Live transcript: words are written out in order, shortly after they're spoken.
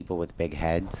people with big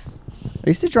heads. I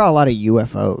used to draw a lot of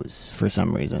UFOs for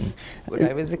some reason. When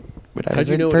I was in know what a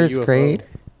first UFO grade.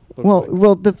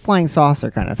 Well, the flying saucer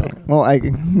kind of thing.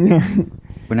 Okay. Well,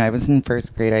 When I was in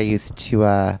first grade, I used to,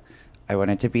 I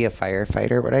wanted to be a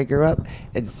firefighter when I grew up.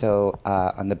 And so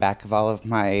on the back of all of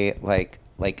my, like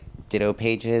ditto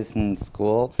pages in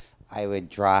school, I would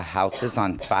draw houses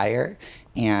on fire.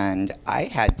 And I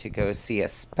had to go see a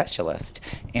specialist.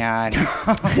 And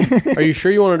Are you sure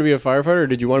you wanted to be a firefighter, or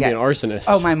did you want to be an Yes. arsonist?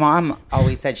 Oh, my mom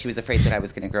always said she was afraid that I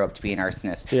was going to grow up to be an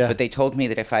arsonist. Yeah. But they told me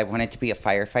that if I wanted to be a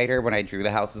firefighter, when I drew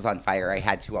the houses on fire, I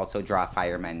had to also draw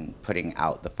firemen putting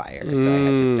out the fire. So I had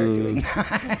to start doing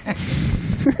that.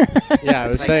 Yeah, I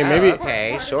was Like, saying oh, maybe.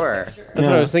 okay, sure. That's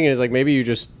what I was thinking. Is like maybe you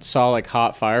just saw like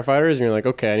hot firefighters, and you're like,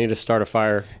 okay, I need to start a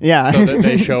fire. Yeah. So that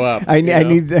they show up. I you know?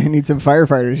 need some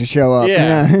firefighters to show up. Yeah.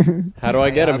 How do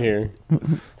I get them here?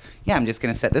 Yeah, I'm just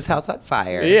going to set this house on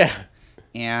fire. Yeah.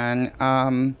 And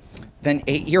then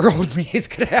 8-year-old me is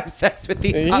going to have sex with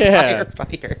these hot Yeah.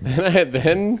 firefighters.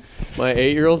 Then my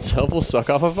 8-year-old self will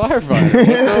suck off a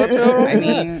firefighter. What's going on? I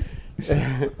mean,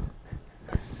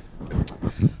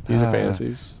 These are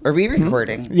fantasies. are we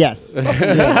recording? Yes.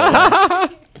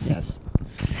 Yes.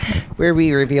 Where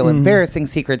we reveal embarrassing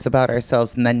secrets about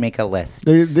ourselves and then make a list.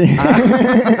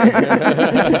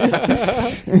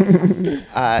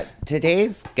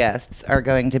 Today's guests are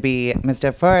going to be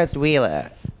Mr. Forrest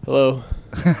Wheeler. Hello.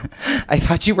 I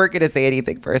thought you weren't going to say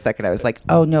anything for a second. I was like,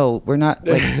 oh, no, we're not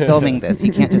like filming this.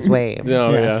 You can't just wave.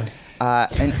 No, yeah.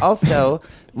 And also,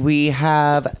 we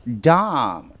have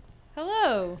Dom.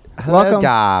 Hello. Hello, Welcome.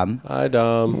 Dom. Hi,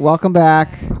 Dom. Welcome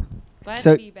back. Glad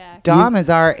So- to be back. Dom is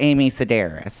our Amy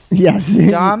Sedaris. Yes.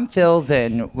 Dom fills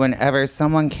in whenever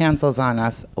someone cancels on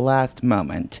us last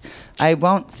moment. I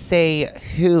won't say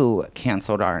who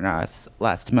canceled on us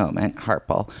last moment,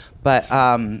 Harple, but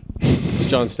It's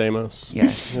John Stamos.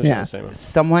 yes, It's Yeah. John Stamos.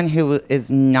 someone who is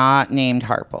not named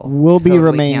Harple Will be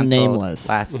remain canceled nameless.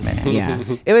 last minute. Yeah.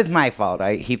 It was my fault.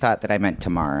 He thought that I meant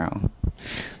tomorrow.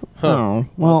 Oh,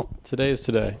 well, Today is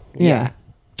today. yeah.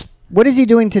 What is he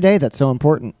doing today that's so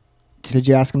important? Did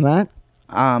you ask him that?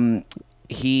 I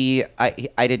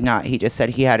did not. He just said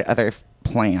he had other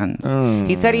plans.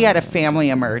 He said he had a family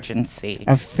emergency.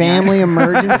 A family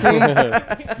emergency?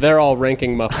 They're all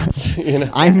ranking Muppets. You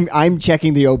know. I'm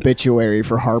checking the obituary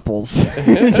for Harples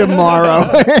tomorrow.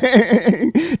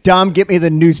 Dom, get me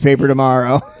the newspaper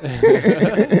tomorrow.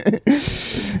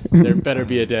 There better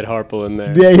be a dead Harple in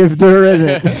there. Yeah, if there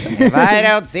isn't, If I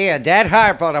don't see a dead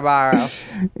Harple tomorrow.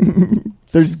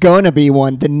 there's going to be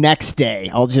one the next day.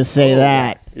 I'll just say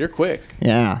that. Yes. You're quick.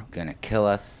 Yeah. Gonna kill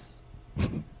us.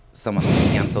 Someone who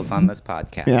cancels on this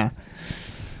podcast. Yeah.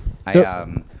 I So-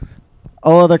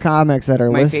 All other comics that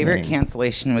are my listening. favorite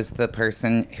cancellation was the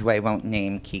person who I won't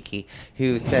name, Kiki,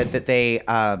 who said that they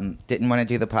didn't want to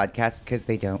do the podcast because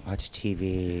they don't watch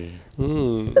TV.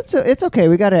 It's okay.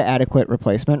 We got an adequate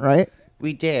replacement, right?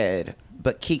 We did,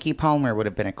 but Kiki Palmer would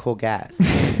have been a cool guest.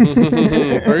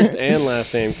 First and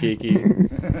last name Kiki.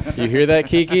 You hear that,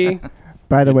 Kiki?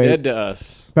 By the way, Dead to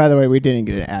us. we didn't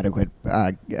get an adequate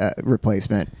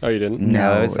replacement. Oh, you didn't?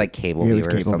 No, it was like cable It viewer was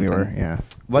or cable something. viewer. Yeah.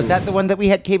 Was that the one that we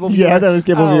had cable viewer? Yeah, that was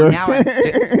cable oh, viewer. Now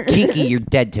Kiki, you're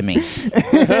dead to me.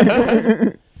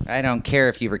 I don't care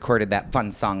if you recorded that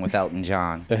fun song with Elton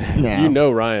John. Yeah. You know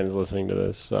Ryan's listening to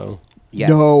this, so. Yes.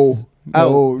 No.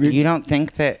 Oh, No. you don't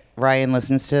think that Ryan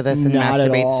listens to this and Not at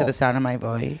masturbates all. to the sound of my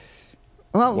voice?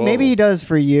 Well, Whoa. maybe he does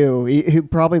for you. He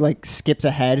probably like skips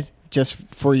ahead just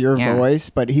for your Yeah. voice,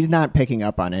 but he's not picking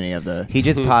up on any of the. He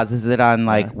just pauses it on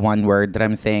like one word that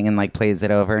I'm saying and like plays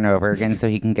it over and over again so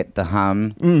he can get the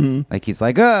hum. Mm-hmm. Like he's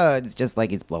like, oh, it's just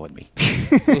like he's blowing me.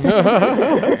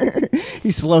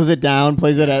 He slows it down,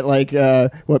 plays it at like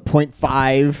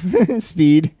 0.5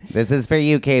 speed. This is for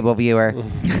you, cable viewer.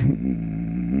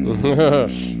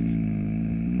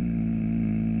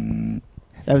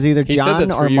 That was either He said John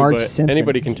that's for or you, Marge but Simpson.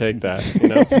 anybody can take that. You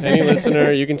know? Any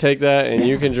listener, you can take that and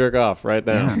you can jerk off right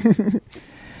now.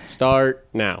 Start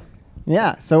now.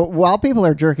 Yeah. So while people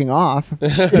are jerking off,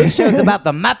 This show's about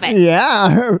the Muppets.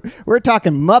 yeah, we're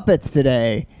talking Muppets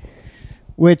today,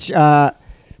 which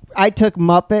I took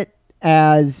Muppet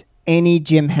as any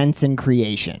Jim Henson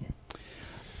creation.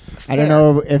 I don't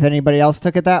know if anybody else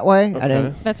took it that way.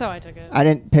 Okay. That's how I took it. I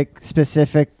didn't pick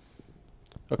specific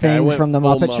Okay, I things went from the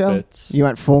full Muppet Muppets. Show. You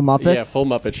went full Muppets. Yeah, full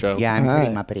Muppet Show. Yeah, I'm pretty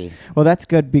Alright. Muppety. Well, that's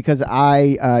good because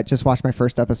I just watched my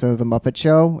first episode of the Muppet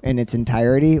Show in its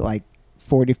entirety, like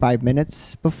 45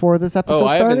 minutes before this episode Oh,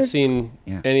 I started. haven't seen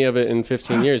Yeah. any of it in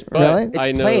 15 years, but Really? It's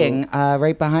I know. playing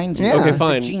right behind you. Yeah. This Okay, is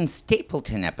fine. The Gene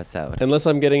Stapleton episode. Unless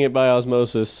I'm getting it by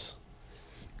osmosis,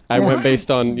 I went based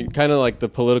on kind of like the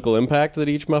political impact that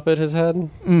each Muppet has had.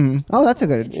 Oh, that's a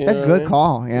good You know what I good mean?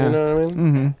 call. Yeah. You know what I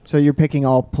mean? So you're picking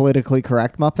all politically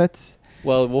correct Muppets?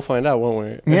 Well, we'll find out,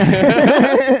 won't we?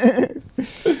 Yeah.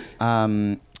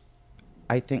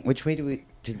 I think which way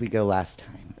did we go last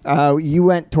time? You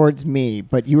went towards me,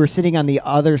 but you were sitting on the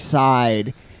other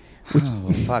side.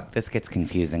 Oh fuck, this gets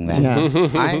confusing then. Yeah.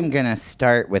 I'm gonna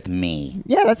start with me.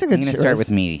 Yeah, that's a good I'm gonna choice. start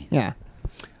with me. Yeah.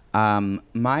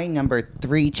 My number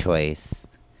 3 choice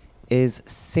is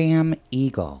Sam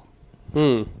Eagle.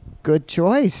 Good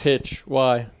choice. Pitch.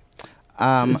 Why?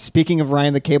 Speaking of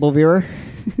Ryan the Cable Viewer.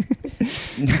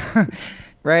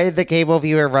 Right, the cable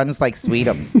viewer runs like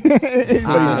Sweetums.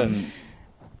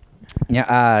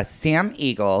 Sam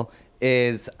Eagle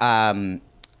is, I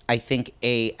think,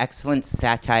 a excellent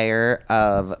satire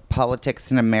of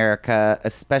politics in America,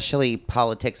 especially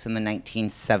politics in the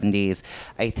 1970s.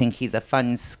 I think he's a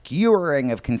fun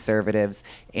skewering of conservatives,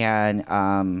 and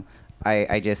I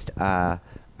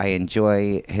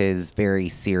enjoy his very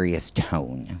serious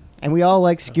tone. And we all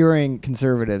like skewering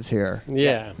conservatives here.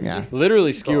 Yeah. Yeah.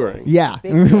 Literally skewering. Yeah.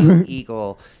 Big blue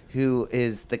eagle, who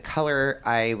is the color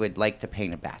I would like to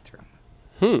paint a bathroom.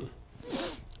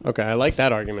 Okay, I like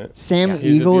that argument. Sam He's a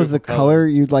Eagle is the beautiful color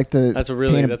you'd like to That's a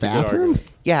paint a good bathroom?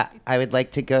 argument. Yeah, I would like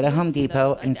to go to Home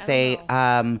Depot and say,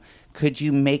 could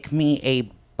you make me a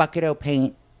bucket o'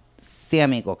 paint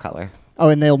Sam Eagle color? Oh,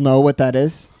 and they'll know what that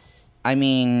is? I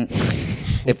mean,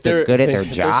 if they're good at their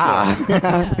if they're job,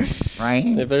 right?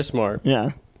 If they're smart.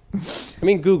 Yeah. I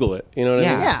mean, Google it. You know what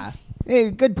I mean? Yeah.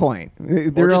 Hey, good point. Or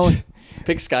They're all, just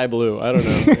pick sky blue. I don't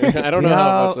know. I don't know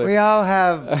how much We all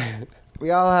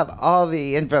have all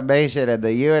the information in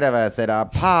the universe in our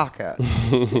pockets.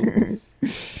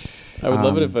 I would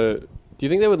love it if do you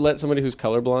think they would let somebody who's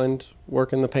colorblind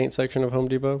work in the paint section of Home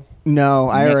Depot? no,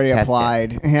 I Nick already tested.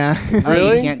 applied. Yeah. Oh,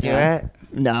 Really? you can't do it?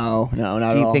 No, not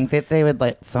at Do you all. think that they would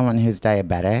let someone who's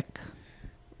diabetic?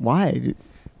 Why?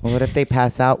 Well, what if they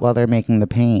pass out while they're making the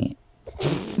paint?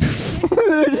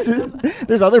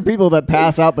 There's other people that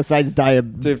pass out besides Dude,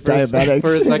 diabetics.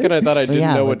 For a second, I thought I didn't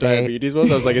yeah, know would what they- diabetes was.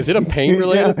 I was like, is it a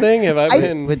paint-related Yeah. thing? Have I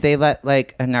been... Would they let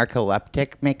like a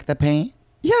narcoleptic make the paint?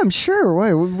 Yeah, I'm sure.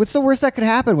 Why? What's the worst that could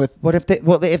happen with What if they?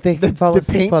 Well, if they fall the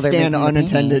asleep paint while they're stand making the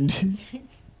paint? unattended?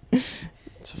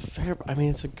 It's a fair... I mean,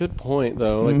 it's a good point,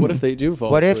 though. Like, what if they do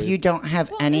fall What if asleep? you don't have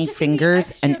Well, any it's just gonna be fingers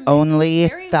extra and mixed, only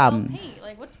very well thumbs? paint.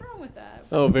 Like, what's wrong with that?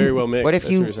 Oh, very well mixed. What if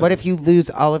That's you? you're What if saying. you lose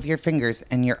all of your fingers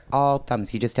and you're all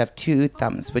thumbs? You just have 2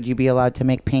 thumbs. Would you be allowed to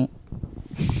make paint?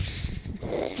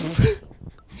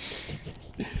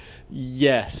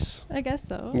 Yes. I guess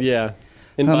so. Yeah.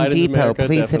 In Home Biden's Depot, America,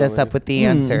 please hit us definitely. up with the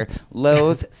answer.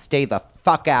 Lowe's, stay the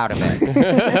fuck out of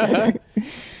it.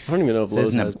 I don't even know if This Lowe's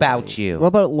isn't has about paint. you. What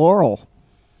about Laurel?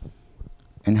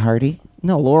 And Hardy,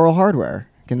 No, Laurel Hardware.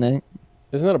 Can they?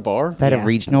 Isn't that a bar? is that Yeah, a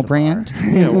regional it's a bar. brand?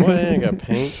 Yeah, what? They ain't got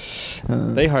paint.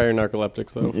 They hire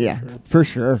narcoleptics, though. Yeah, For for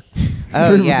sure.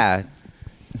 Oh yeah,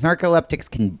 narcoleptics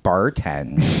can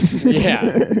bartend. sure.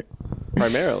 Yeah.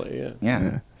 Primarily, yeah.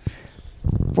 Yeah.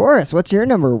 Forrest, what's your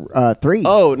number 3?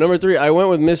 Oh, number 3. I went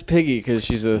with Miss Piggy because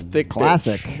she's a thick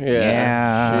Classic. bitch.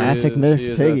 Yeah. Classic Miss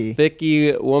she's Piggy. a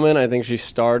thicky woman. I think she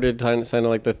started kind of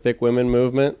like the thick women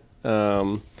movement.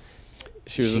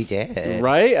 She did.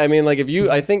 Right? I mean, like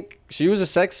I think she was a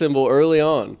sex symbol early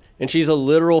on, and she's a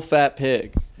literal fat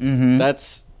pig. Mm-hmm.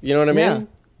 That's, you know what I mean?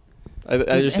 I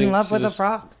Who's just in think love she's with a just-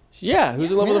 frog? Yeah, who's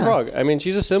in love with a Yeah. frog? I mean,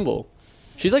 she's a symbol.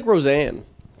 She's like Roseanne,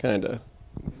 kind of.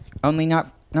 Only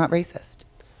not racist.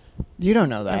 You don't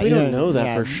know that. We You don't know that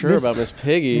yeah, for sure about Miss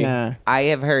Piggy. Yeah. I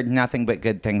have heard nothing but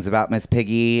good things about Miss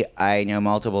Piggy. I know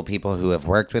multiple people who have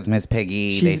worked with Miss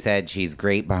Piggy. They She's- said she's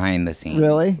great behind the scenes.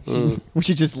 Really? Mm.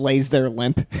 She just lays there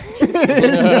limp.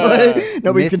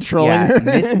 Nobody's controlling her.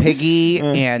 Miss Piggy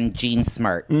and Jean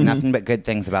Smart. Nothing but good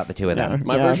things about the two of them.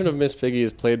 My Yeah. version of Miss Piggy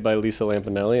is played by Lisa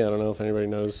Lampanelli. I don't know if anybody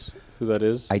knows who that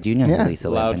is. I do know Yeah. who Lisa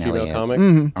Loud female Lampanelli is.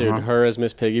 comic. Dude, Uh-huh. her as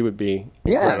Miss Piggy would be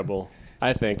Yeah. incredible.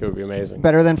 I think it would be amazing.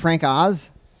 Better than Frank Oz?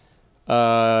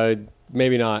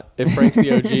 Maybe not. If Frank's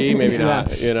the OG, maybe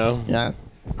not. You know. Yeah.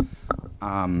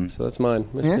 So that's mine,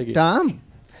 Miss Yeah. Piggy. Tom,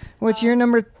 what's your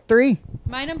number 3?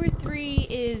 My number 3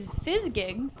 is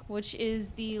Fizzgig, which is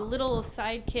the little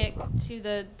sidekick to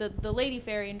the lady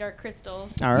fairy in Dark Crystal.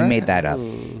 All You made that up.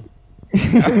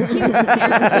 Cute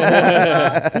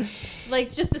character.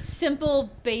 Like just a simple,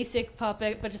 basic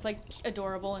puppet, but just like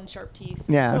adorable and sharp teeth.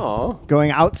 Yeah. Aw.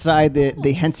 Going outside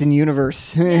the Henson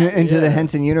universe into the Yeah.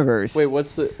 Henson universe. Wait,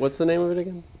 what's the name of it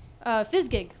again?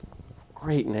 Fizzgig.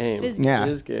 Great name. Fizzgig. Yeah.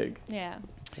 Fizzgig. Yeah.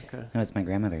 Okay. That was my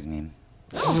grandmother's name.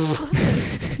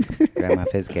 Grandma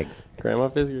Fizzgig. Grandma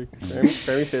Fizz.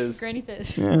 Granny Fizz. Granny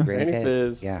Fizz. Granny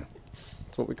Fizz. Yeah.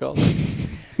 That's what we call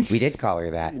it. We did call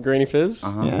her that. Granny Fizz?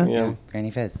 Uh-huh. Yeah.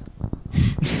 Granny Fizz.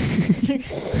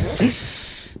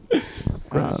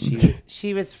 Um,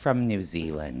 She was from New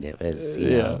Zealand. It was,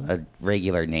 you know, a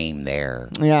regular name there.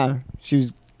 Yeah, she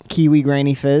was Kiwi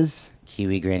Granny Fizz.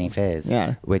 Kiwi Granny Fizz.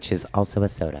 Yeah. Which is also a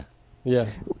soda. Yeah.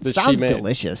 That she Sounds made.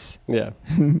 delicious. Yeah.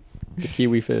 The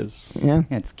Kiwi Fizz. Yeah.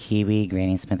 It's kiwi,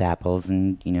 Granny Smith apples,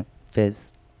 and, you know,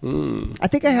 fizz. Mm. I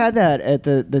think I had that at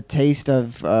the Taste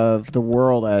of the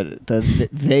World at the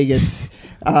Vegas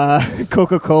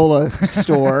Coca-Cola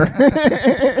store.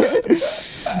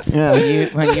 Yeah.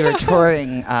 When you were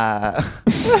touring,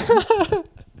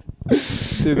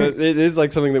 Dude, it is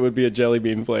like something that would be a jelly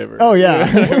bean flavor. Oh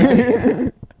yeah.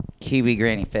 Kiwi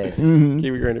Granny Fizz.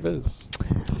 Kiwi Granny Fizz.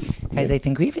 Guys, I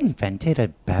think we've invented a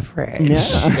beverage.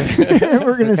 Yeah.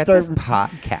 We're gonna Look at start. this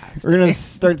podcast. We're gonna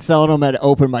start selling them at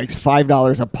open mics,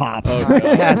 $5 a pop. Oh, God.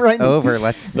 Podcast Right. over.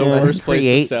 Let's The worst place to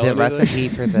create sell the anything. recipe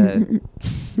for the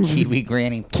Kiwi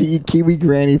Granny. Kiwi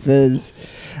Granny Fizz.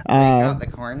 Oh, the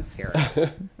corn syrup.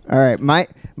 All right, my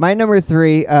number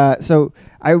 3.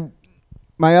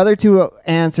 My other 2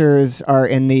 answers are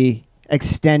in the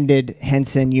extended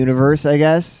Henson universe, I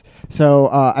guess. So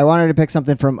I wanted to pick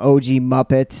something from OG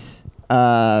Muppets,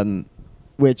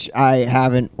 which I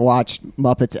haven't watched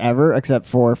Muppets ever, except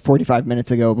for 45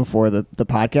 minutes ago before the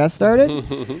podcast started.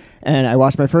 And I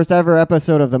watched my first ever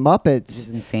episode of the This Muppets. is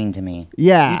insane to me.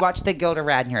 Yeah. We watched the Gilda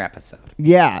Radner episode.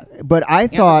 Yeah, but I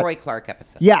And thought, the Roy Clark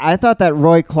episode. yeah, I thought that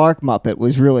Roy Clark Muppet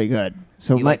was really good.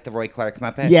 So You my, like the Roy Clark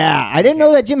Muppet? yeah, I didn't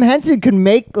know that Jim Henson could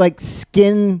make like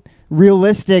skin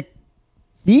realistic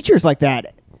features like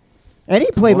that. And he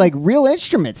played like real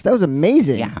instruments. That was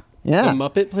amazing. Yeah. The Yeah.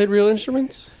 Muppet played real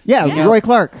instruments? Yeah, Yeah. Roy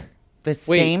Clark. The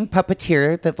same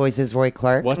puppeteer that voices Roy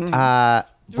Clark What?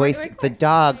 voiced Roy Clark the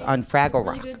dog played on Fraggle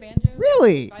really Rock. good banjo,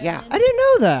 Really? Yeah. violin. I didn't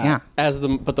know that.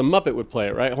 Yeah. But the Muppet would play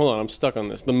it, right? Hold on, I'm stuck on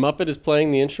this. The Muppet is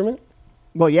playing the instrument?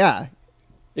 Well, yeah.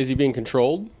 Is he being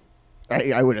controlled?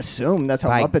 I would assume that's how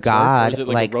By Muppets God. Or is it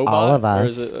like, Like a robot? all of Or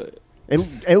is us. it, work.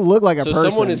 It looked like a so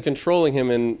person. someone is controlling him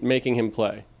and making him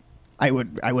play. I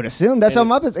would assume that's And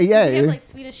how Muppets. Yeah. Does he have like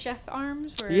Swedish chef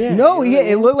arms? Or Yeah. No, You know what I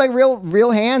it mean? looked like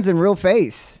real hands and real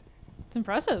face. It's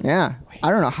impressive. Yeah. I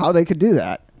don't know how they could do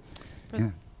that.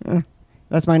 Yeah.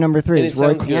 That's my number 3. And is it Roy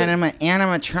sounds Clark. good.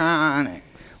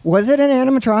 Animatronics. Was it an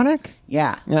animatronic?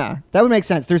 Yeah. Yeah, that would make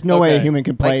sense. There's no way a Okay. human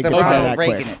can play Like the guitar Ronald that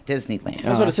Reagan quick. at Disneyland. I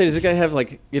was about to say, does the guy have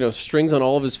like, strings on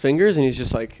all of his fingers and he's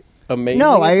just like amazing?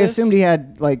 No, at I this? assumed he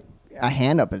had like a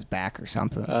hand up his back or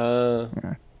something.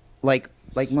 Like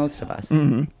most of us.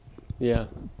 Mm-hmm. Yeah.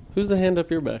 Who's the hand up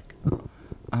your back?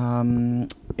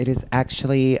 It is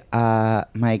actually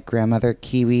my grandmother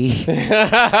Kiwi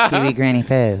Kiwi Granny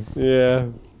Fizz. Yeah.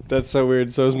 That's so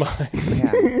weird. So is mine.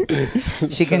 Yeah.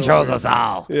 She controls us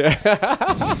all.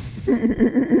 Yeah.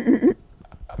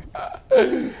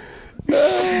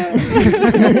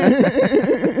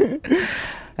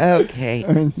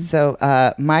 Okay. So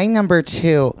my number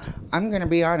 2, I'm going to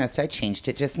be honest, I changed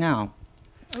it just now.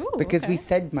 Ooh, Because we okay.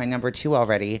 said my number 2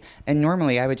 already, and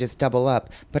normally I would just double up,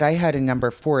 but I had a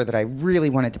number 4 that I really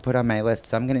wanted to put on my list,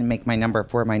 so I'm going to make my number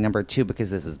 4 my number 2 because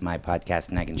this is my podcast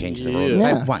and I can change the rules if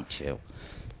Yeah. I want to.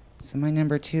 So my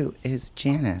number 2 is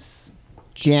Janice.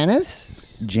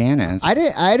 Janice? Janice. I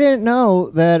didn't know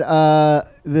that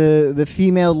the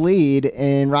female lead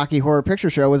in Rocky Horror Picture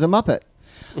Show was a Muppet.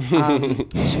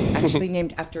 She was actually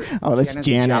named after Oh, that's Janis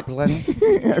Janet. Joplin.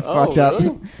 I fucked up.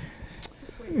 Really?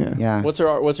 Yeah. What's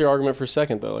your argument for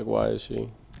second though? Like, why is she?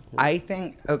 I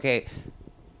think, okay,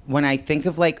 when I think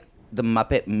of like the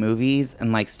Muppet movies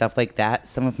and like stuff like that,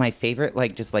 some of my favorite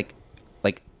like just like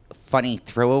funny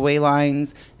throwaway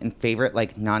lines and favorite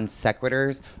like non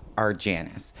sequiturs are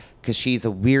Janice, because she's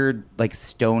a weird like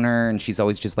stoner and she's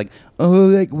always just like, oh,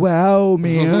 like wow,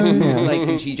 man, like,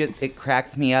 and it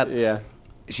cracks me up. Yeah.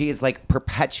 She is like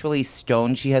perpetually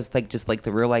stoned. She has like just like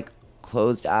the real like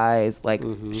closed eyes, like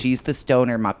she's the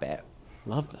stoner Muppet.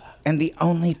 Love that. And the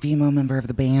only female member of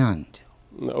the band.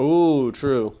 Oh,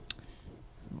 true.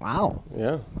 Wow.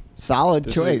 Yeah. Solid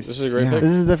This choice. Is a great Yeah. pick.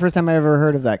 This is the first time I ever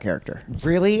heard of that character.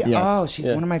 Really? Yes. Oh, she's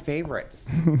Yeah. one of my favorites.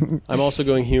 I'm also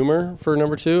going humor for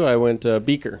number 2. I went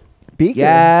Beaker. Beaker.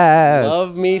 Yes.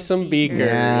 Love me some Beaker.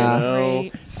 Yeah. You know?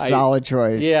 Great. Solid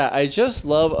choice. Yeah, I just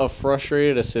love a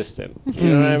frustrated assistant. You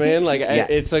know what I mean? Like, Yes.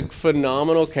 it's a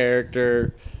phenomenal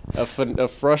character. A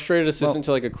frustrated assistant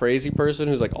to like a crazy person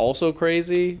who's like also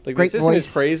crazy. Like the Great assistant voice.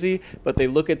 is crazy, but they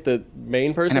look at the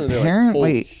main person And and, they're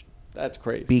apparently- like, "Holy that's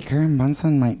crazy." Beaker and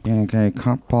Bunsen might be a gay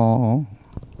couple.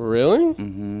 Really?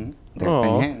 Mm-hmm. There's Aw.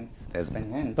 been hints. There's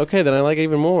been hints. Okay, then I like it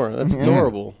even more. That's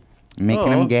adorable. Making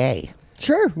them gay.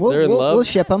 Sure, They're we'll in love? we'll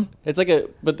ship them. It's like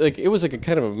it was like a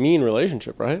kind of a mean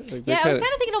relationship, right? Like Yeah, I was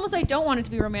kind of thinking almost I don't want it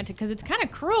to be romantic because it's kind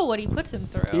of cruel what he puts him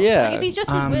through. Yeah. Like if he's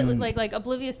just like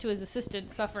oblivious to his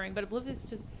assistant suffering, but oblivious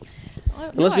to.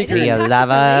 let's be it's clear. a Be a toxic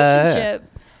lover. relationship.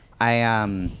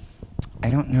 I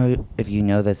don't know if you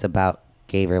know this about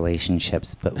gay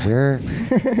relationships, but we're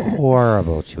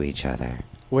horrible to each other.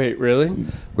 Wait, really?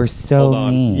 We're so Hold on.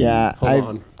 mean. Yeah, Hold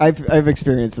on. I've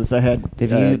experienced this. I had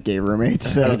Have you- gay roommates.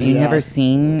 So, Have you yeah. never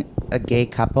seen a gay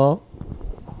couple?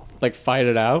 Like fight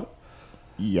it out?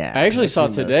 Yeah, I actually I've saw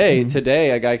seen this. today. Today,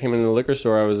 a guy came into the liquor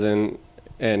store I was in,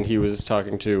 and he was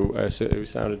talking to. He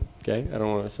sounded gay. I don't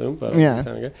want to assume, but Yeah. he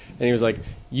sounded gay. And he was like,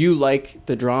 "You like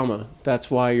the drama. That's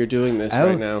why you're doing this Oh,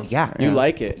 right now. yeah. you Yeah.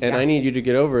 like it, and Yeah. I need you to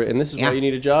get over it. And this is Yeah. why you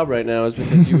need a job right now, is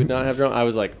because you would not have drama." I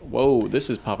was like, "Whoa,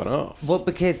 this is popping off." Well,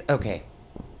 because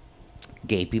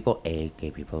gay people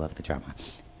love the drama.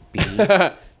 B,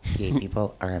 gay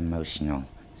people are emotional.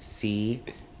 C,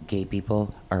 gay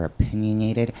people are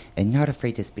opinionated and not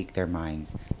afraid to speak their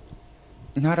minds.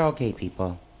 Not all gay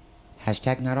people.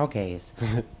 Hashtag not all gays.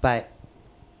 But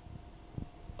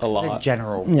A as a lot.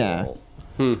 general Yeah.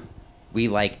 rule, we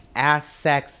like ass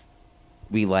sex.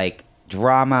 We like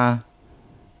drama.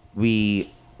 We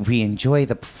enjoy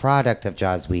the product of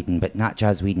Joss Whedon, but not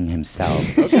Joss Whedon himself.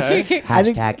 Okay.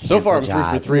 Hashtag So far, I'm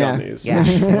cancel 3 for Joss. 3 on Yeah. these.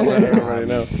 Yeah. I'll let everybody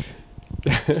know.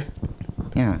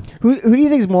 Yeah. Who do you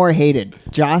think's more hated,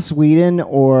 Joss Whedon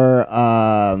or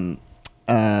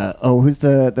who's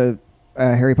the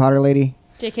Harry Potter lady?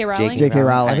 J.K. Rowling. J.K.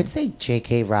 Rowling. I would say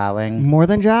J.K. Rowling. More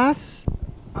than Joss?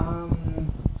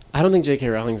 I don't think J.K.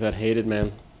 Rowling's that hated,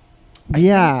 man.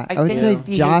 Yeah, I would think say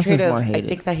the Joss is hatred more of- hated. I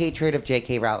think the hatred of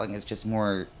J.K. Rowling is just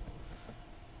more,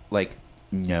 like,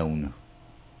 known,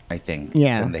 I think,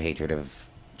 Yeah. than the hatred of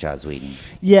Joss Whedon.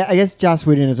 Yeah, I guess Joss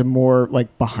Whedon is a more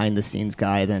like behind the scenes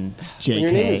guy than J.K. When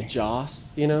your name is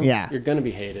Joss, Yeah. you're gonna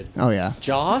be hated. Oh yeah,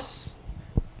 Joss?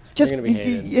 just gonna be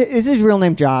hated. is his real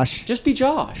name Josh? Just be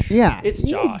Josh. Yeah. It's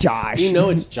Yeah, Josh. Josh. You know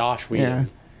it's Josh Whedon. Yeah.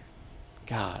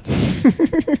 God.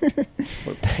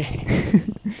 What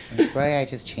pain. That's why I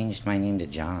just changed my name to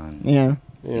John. Yeah.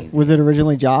 It's easy. Was it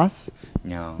originally Joss?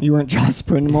 No. You weren't Joss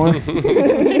anymore.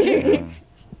 No.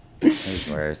 It's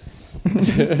worse.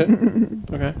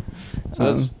 Okay.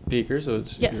 So that's Beaker, so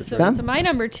it's Yes, your so, turn. so my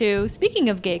number 2, speaking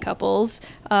of gay couples,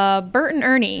 Bert and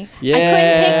Ernie. I Yeah.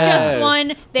 couldn't pick just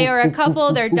one. They are a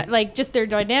couple. They're like just their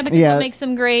dynamic is Yeah. what makes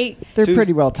them great. They're Two's-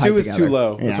 pretty well tied Two is together. too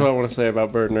low. Yeah. That's what I want to say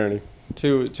about Bert and Ernie.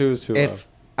 Two is too low. If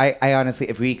I honestly,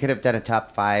 if we could have done a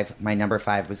top 5, my number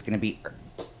 5 was gonna be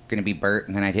Bert,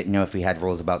 and then I didn't know if we had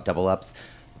rules about double ups.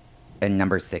 And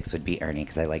number 6 would be Ernie,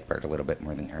 because I like Bert a little bit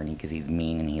more than Ernie, because he's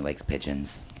mean and he likes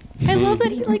pigeons. I love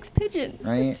that he likes pigeons.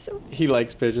 Right? It's so, He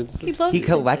likes pigeons. he loves He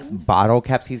collects pigeons. bottle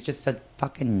caps. He's just a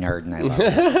fucking nerd, and I love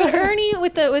it. But Ernie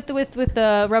with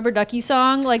the Rubber Ducky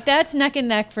song, like that's neck and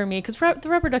neck for me because the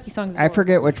Rubber Ducky song's. I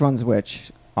forget which one's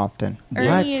which often. Ernie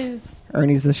What? is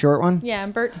Ernie's the short one. yeah,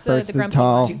 and Bert's Bert's the the grumpy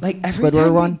tall- one. Like every Squidward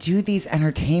time one? we do these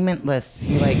entertainment lists,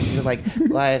 you're like,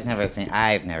 well, I've never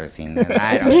seen this.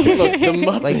 I don't. Look, the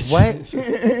Muppets.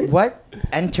 Like what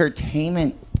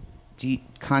entertainment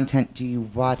content do you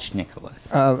watch,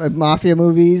 Nicholas? Mafia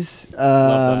movies.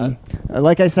 Love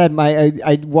Like I said,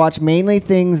 I watch mainly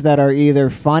things that are either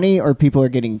funny or people are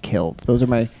getting killed. Those are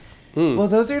my. Well,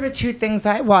 those are the 2 things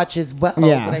I watch as well.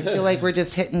 Yeah. But I feel like we're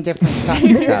just hitting different sides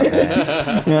of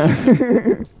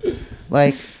it.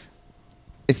 Like,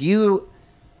 if you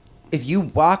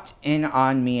walked in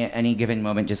on me at any given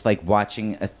moment, just like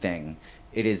watching a thing,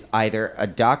 it is either a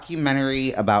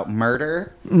documentary about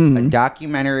murder, a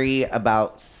documentary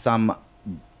about some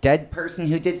dead person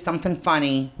who did something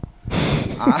funny.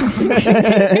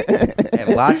 I have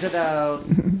lots of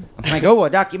those. I'm like, oh, a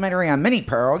documentary on Minnie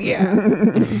Pearl, yeah.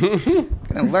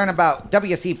 Gonna learn about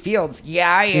W.C. Fields, yeah,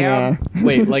 I am. Yeah.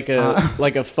 Wait, like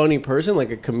a funny person,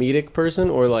 like a comedic person,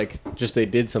 or like just they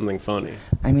did something funny?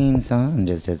 I mean, some of them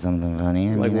just did something funny.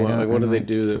 I Like mean, what? I Like don't- what do I'm they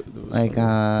like-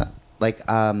 do?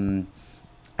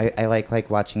 I like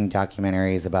watching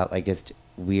documentaries about like just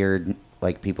weird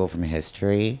like people from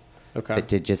history Okay. that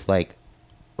did just like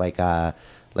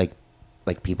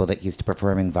people that used to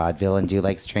perform in vaudeville and do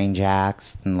like strange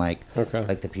acts and like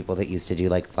the people that used to do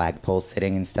like flagpole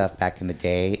sitting and stuff back in the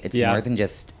day. It's Yeah. more than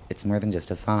just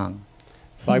a song.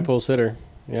 Flagpole sitter.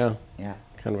 Yeah. Yeah.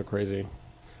 Kind of a crazy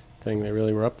thing. They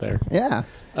really were up there. Yeah.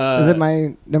 Is it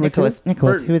my number Nicholas, 2?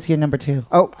 Bert- who is your number 2?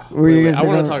 Oh, were you Wait, gonna I say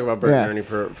want to something? talk about Bert Yeah. and Ernie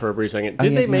for a brief second. Oh,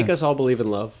 Did yes, they make yes. us all believe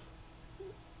in love?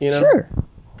 You know? Sure.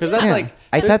 Because that's Yeah. like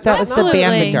I thought that was the band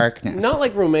Absolutely. The Darkness. not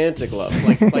like romantic love,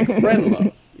 like friend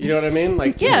love. You know what I mean?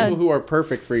 Like two Yeah. people who are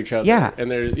perfect for each other. Yeah.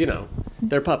 And they're,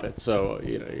 they're puppets. So,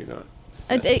 you're not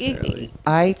necessarily.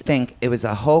 I think it was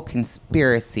a whole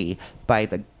conspiracy by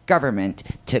the government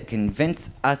to convince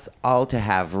us all to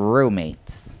have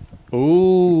roommates.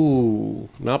 Ooh,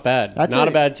 not bad. Not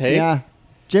a bad take. Yeah.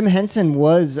 Jim Henson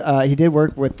was, he did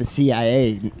work with the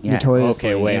CIA Yes.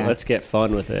 notoriously. Okay, wait, yeah. let's get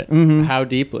fun with it. Mm-hmm. How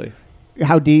deeply?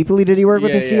 How deeply did he work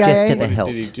with the CIA? Just to the Did hilt.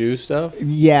 he do stuff?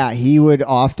 Yeah, he would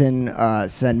often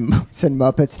send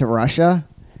Muppets to Russia.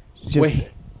 Just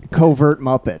Wait. covert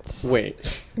Muppets. Wait.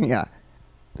 Yeah.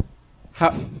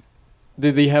 How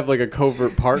did he have like a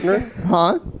covert partner?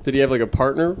 Huh? Did he have like a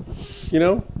partner?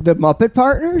 The Muppet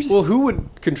Partners? Well, who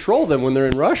would control them when they're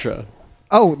in Russia?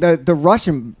 Oh, the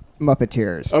Russian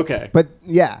Muppeteers. Okay. But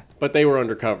yeah, But they were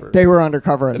undercover. they were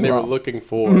undercover as and they well. were looking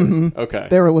for. Okay.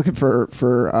 They were looking for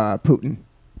Putin.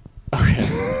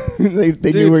 Okay.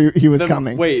 they knew where he was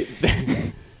coming. Wait.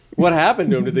 What happened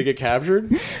to him? Did they get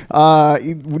captured?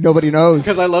 Nobody knows.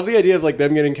 Because I love the idea of like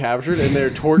them getting captured and they're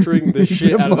torturing the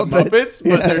shit out of the Muppets,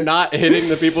 but they're not hitting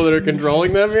the people that are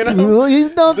controlling them. Well, he's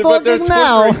not But they're talking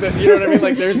now. torturing you know what I mean?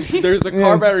 Like there's a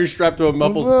car battery strapped to a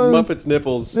Muppet's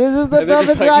nipples. This is the and they're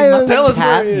just Muppet guy who- tell us where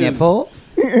Have he is."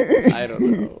 nipples? I don't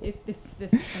know.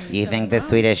 You think the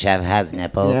Swedish chef has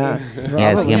nipples? Yeah. He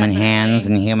has human hands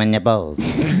and human nipples.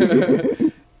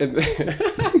 And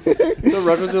the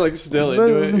Russians are like still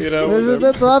into it, This is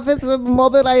the toughest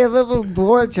Muppet I have ever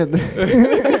tortured.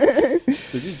 Did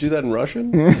you just do that in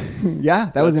Russian? Yeah,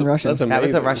 that was in Russian. That's amazing. That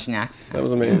was a Russian accent. That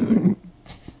was amazing.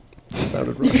 That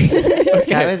sounded Russian.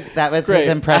 That was Great.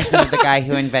 his impression of the guy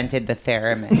who invented the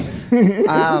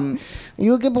theremin.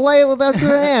 You can play it without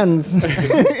your hands.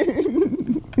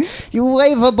 You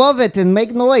wave above it and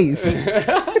make noise. They're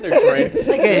great.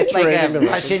 Like a Training the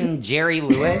Russian Jerry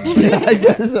Lewis. I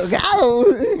guess so.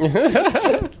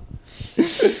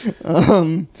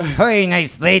 Hey,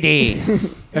 nice lady.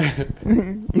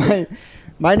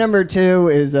 My number 2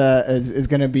 is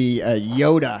going to be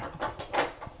Yoda.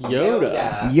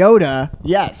 Yoda. Yoda,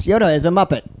 yes, Yoda is a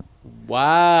Muppet.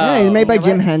 Wow. Yeah, he's made by You know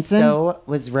Jim what? Henson. So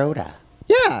was Rhoda.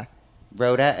 Yeah.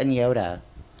 Rhoda and Yoda.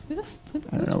 I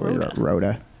don't know where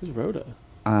Rhoda. Who's Rhoda?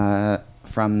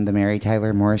 From the Mary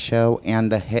Tyler Moore Show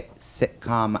and the hit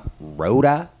sitcom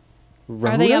Rhoda.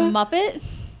 Are they a Muppet?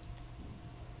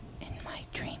 In my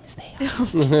dreams, they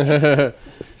are.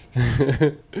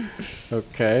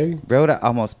 Okay. Rhoda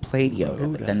almost played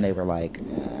Yoda, but then they were like,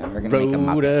 we're going to make a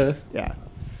Muppet. Rhoda. Yeah.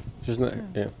 Just not,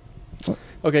 yeah.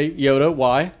 Okay, Yoda.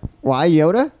 Why? Why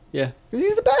Yoda? Yeah. Because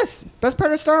he's the best. Best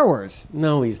part of Star Wars.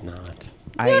 No, he's not.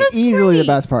 Easily the great.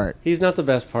 best part. He's not the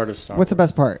best part of Star What's the Wars.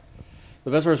 best part?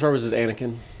 The best part of Star Wars is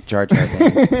Anakin. Jar Jar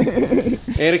Binks.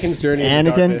 Anakin's journey.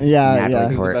 into Anakin? darkness. Yeah, Natalie yeah. Is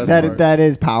the Portman. best part. That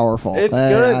is powerful. It's That-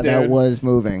 good, That dude. was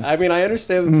moving. I mean, I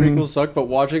understand the prequels suck, but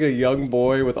watching a young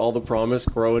boy with all the promise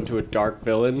grow into a dark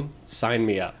villain, sign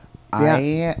me up.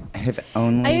 I have I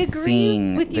only agree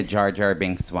seen with you the Jar Jar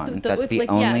Binks one. the- That's with, the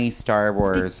like, only yes. Star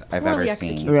Wars I've ever poorly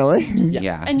seen. executed. Really?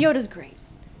 Yeah. And Yoda's great.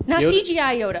 Not Yoda-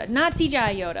 CGI Yoda. Not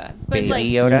CGI Yoda. But Baby like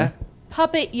Yoda.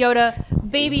 puppet Yoda,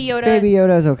 baby Yoda. Baby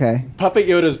Yoda's okay. Puppet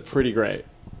Yoda's pretty great.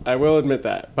 I will admit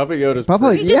that. Puppet Yoda's Puppet-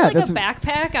 pretty He's Yeah, just like that's-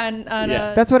 a backpack on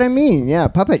Yeah. a. That's what I mean. Yeah,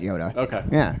 puppet Yoda. Okay.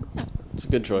 Yeah. It's a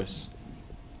good choice.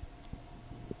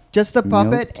 Just the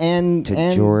puppet Note and To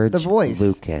and George the voice.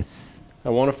 Lucas. I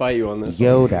want to fight you on this one.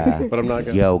 Yoda. But I'm not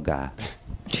gonna. Yoga.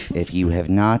 If you have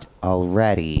not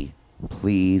already,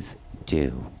 please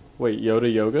do. Wait,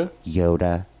 Yoda yoga?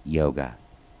 Yoda yoga.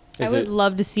 I Is would it?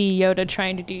 love to see Yoda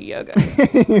trying to do yoga.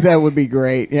 That would be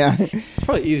great. Yeah. It's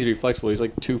probably easy to be flexible. He's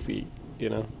like 2 feet.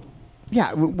 Yeah.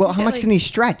 Well, how Yeah, much like- can he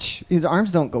stretch? His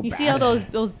arms don't go You back. see all those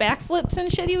backflips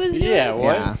and shit he was doing? Yeah.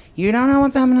 What? Yeah. You don't know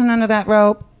what's happening under that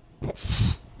rope?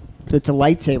 It's a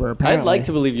lightsaber, apparently. I'd like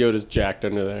to believe Yoda's jacked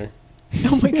under there.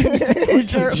 Oh my goodness, it's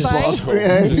so terrifying. So,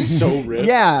 Yeah. just so ripped.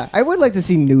 Yeah, I would like to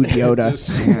see nude Yoda.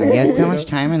 Just Yeah, he had so much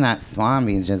time in that swamp.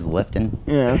 He's just lifting.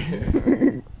 Yeah.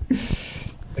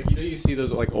 Like, you see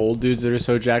those like old dudes that are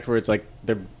so jacked where it's like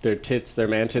their tits, their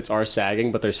man tits are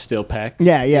sagging, but they're still pecked.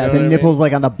 Yeah, yeah. You know the what I mean? nipples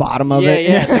like on the bottom of Yeah, it.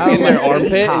 yeah. It's like in their Oh,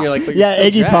 armpit, Iggy and you're like, but yeah,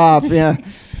 you're still Iggy jacked. Pop. Yeah.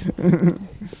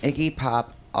 Iggy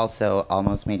Pop also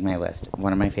almost made my list.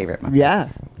 One of my favorite Muppets. Yeah.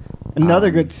 Another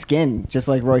Um, good skin, just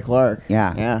like Roy Clark.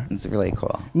 Yeah. Yeah. It's really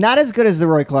cool. Not as good as the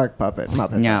Roy Clark Muppet.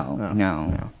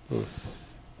 No.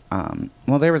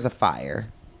 Well, there was a fire.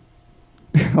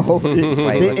 Oh, why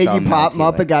the it looks all Iggy Pop melty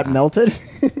Muppet like got that. melted.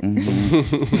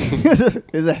 Mm-hmm.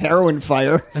 There's a heroin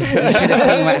fire. You should have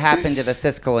seen what happened to the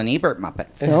Siskel and Ebert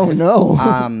Muppets. Oh no.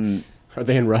 Are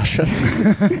they in Russia?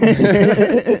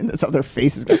 That's how their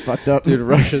faces got fucked up. Dude,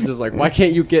 Russia's just like, why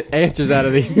can't you get answers out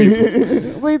of these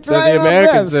people? We They're tried the our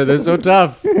Americans, best. they're so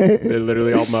tough. They're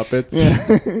literally all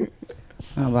Muppets.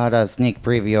 How about a sneak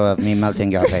preview of me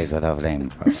melting your face with a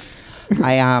flamethrower?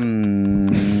 I'm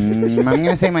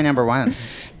gonna say my number one.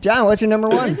 John, what's your number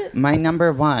What one? is it? My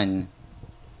number one,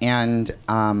 and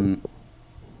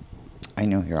I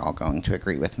know you're all going to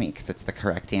agree with me because it's the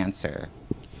correct answer.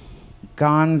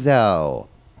 Gonzo.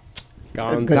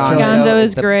 Gonzo. Good choice. Gonzo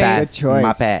is the great. best Good choice.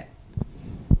 Muppet.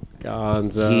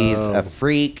 Gonzo. He's a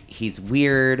freak. He's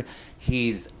weird.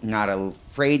 He's not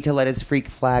afraid to let his freak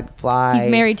flag fly. He's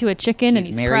married to a chicken and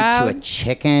he's married proud. to a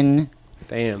chicken.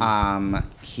 Damn.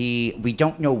 We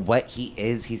don't know what he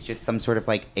is. He's just some sort of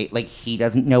like he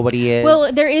doesn't know what he is.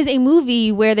 Well, there is a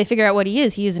movie where they figure out what he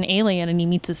is. He is an alien and he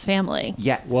meets his family.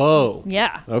 yes. Whoa.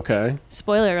 Yeah. Okay.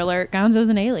 Spoiler alert: Gonzo's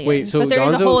an alien. Wait, so but there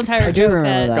is a Gonzo- whole I entire do joke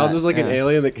remember that. Gonzo's like an yeah.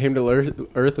 alien that came to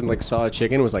Earth and like saw a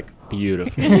chicken and was like,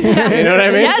 beautiful. You know what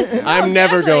I mean? Yes, no, I'm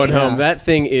never exactly. going home. Yeah. That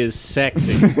thing is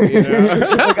sexy. You know?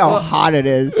 Look how hot it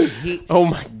is. He Oh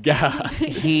my God.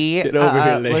 he Get over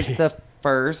here, lady. was the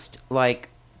first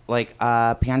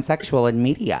pansexual in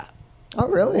media. Oh,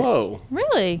 really? Whoa.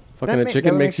 Really? Fucking That a ma-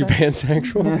 chicken that makes you makes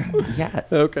pansexual?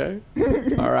 Yes. Okay.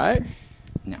 All right.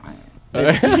 No.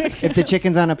 If the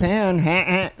chicken's on a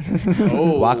pan,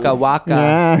 Oh. Waka waka.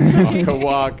 yeah. Waka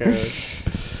waka.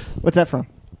 What's that from?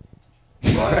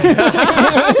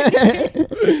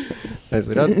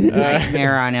 Nicely done.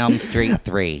 Nightmare on Elm Street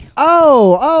 3.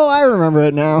 Oh, I remember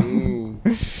it now.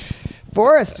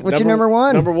 Forrest, what's your number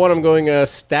one? Number one, I'm going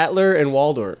Statler and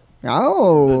Waldorf.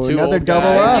 Oh, The two another old double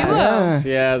up. guys.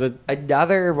 Yeah. Yeah,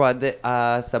 Another one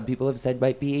that some people have said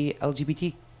might be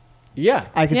LGBT. yeah.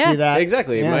 I can Yeah. see that.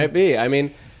 Exactly. It Yeah. might be. I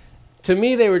mean, to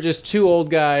me, they were just two old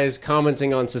guys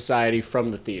commenting on society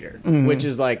from the theater, which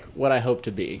is like what I hope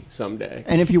to be someday.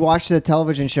 And if you watch the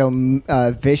television show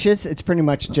Vicious, it's pretty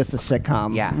much just a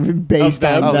sitcom Yeah. based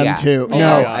Of them? on Oh, them yeah. too. Oh,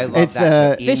 no, my God. I love it's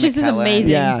that. show. Ian Vicious is McKellen.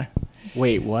 amazing. yeah,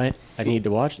 Wait, what? I need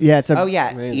to watch this. yeah. It's a Oh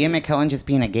yeah, Man. Ian McKellen just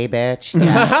being a gay bitch.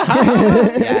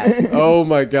 Yeah. Yes. Oh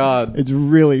my God. It's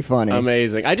really funny.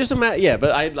 Amazing. I just imagine, yeah,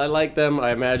 but I like them.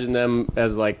 I imagine them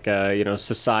as like,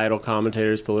 societal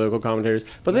commentators, political commentators,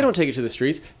 but they don't take it to the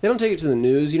streets. They don't take it to the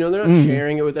news. You know, they're not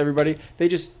sharing it with everybody. They're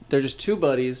just two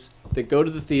buddies that go to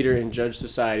the theater and judge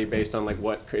society based on like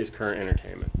what is current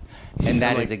entertainment. And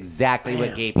that I'm is like, exactly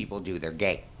what gay people do. They're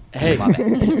gay. Hey. Love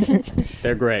it.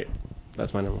 They're great.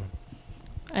 That's my number one.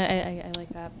 I like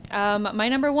that. My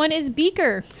number one is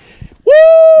Beaker. Woo!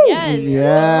 Yes.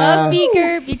 Yeah. Love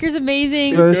Beaker. Beaker's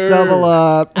amazing. First double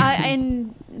up. I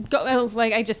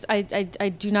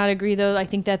do not agree though. I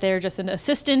think that they're just an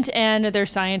assistant and they're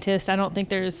scientists. I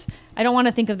don't want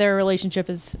to think of their relationship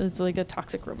as like a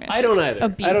toxic romance. I don't either.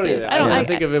 Abusive. I don't either. I don't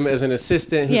think of him as an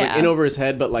assistant who's like Yeah. in over his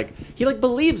head, but like he like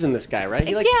believes in this guy, right?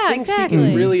 He like Yeah, thinks he exactly.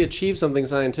 can really achieve something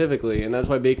scientifically, and that's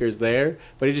why Baker's there.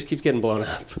 But he just keeps getting blown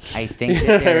up. I think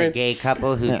that they're a gay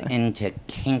couple who's into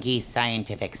kinky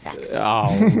scientific sex.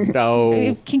 Oh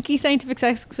no! Kinky scientific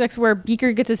sex where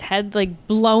Beaker gets his head like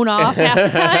blown off half the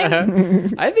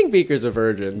time. I think Beaker's a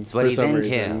virgin. It's what for he's some into.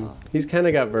 reason. He's kind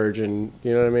of got virgin.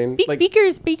 You know what I mean?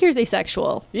 Beaker's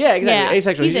asexual. Yeah, exactly. Yeah,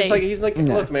 Asexual. he's He's like,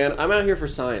 look, man, I'm out here for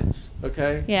science.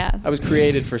 Okay. Yeah. I was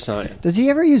created for science. Does he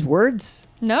ever use words?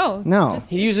 No. No. Just-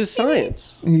 He uses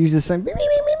science. He uses some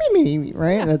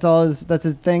right? Yeah. That's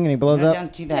his thing, and he blows No, up.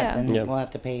 don't do that. Yeah. Then Yep. we'll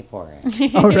have to pay for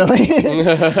it. Oh, really?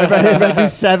 if I do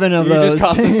 7 of You those, just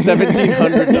cost us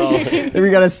 $1,700. then we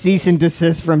got a cease and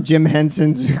desist from Jim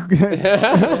Henson's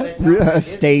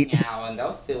state. Now, and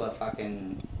they'll sue a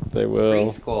fucking They will.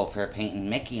 preschool for painting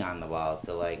Mickey on the wall.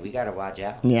 So like, we gotta watch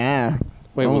out. Yeah.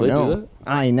 Wait, oh, will they no. do that?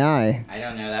 I know. I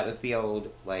don't know. That was the old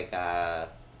like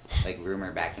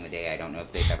rumor back in the day. I don't know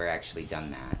if they've ever actually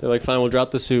done that. They're like, fine, we'll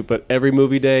drop the suit, but every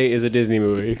movie day is a Disney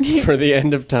movie for the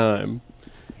end of time.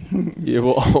 It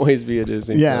will always be a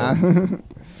Disney Yeah. film.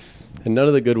 And none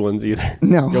of the good ones either.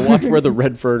 No. You'll watch Where the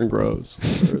Red Fern Grows.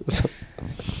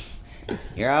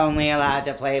 You're only allowed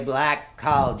to play Black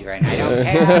Cauldron. I don't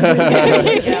care. How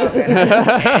many children.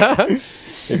 I don't care.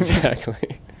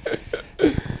 Exactly.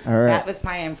 All right. That was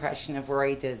my impression of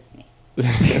Roy Disney.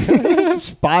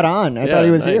 Spot on. I Yeah, thought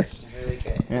he was nice. Really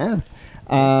good. here.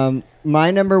 Yeah.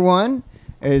 My number one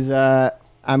is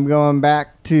I'm going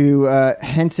back to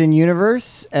Henson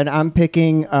Universe, and I'm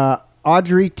picking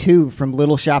Audrey 2 from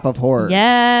Little Shop of Horrors.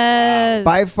 Yes.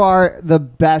 By far the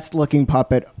best looking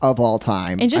puppet of all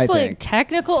time. and just I like think.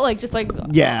 technical, like just like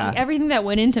Yeah. like everything that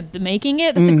went into making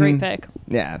it. That's a great pick.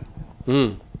 Yeah.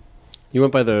 You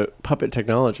went by the puppet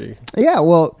technology. Yeah,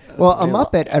 well, a real.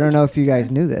 Muppet. I don't know if you guys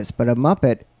knew this, but a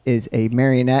Muppet is a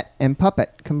marionette and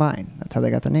puppet combined. That's how they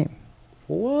got their name.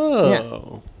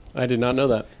 Whoa. I did not know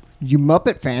that. You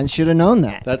Muppet fans should have known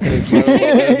that. That's an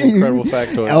incredible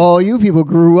factoid. All you people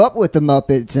grew up with the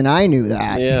Muppets, and I knew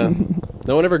that. Yeah.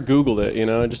 No one ever Googled it, you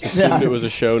know? Just assumed it was a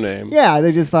show name. Yeah,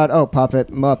 they just thought, oh, puppet,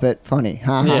 Muppet, funny.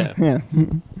 Ha-ha. Yeah.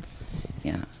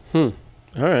 Yeah. All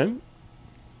right.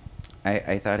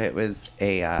 I thought it was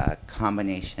a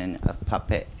combination of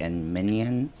puppet and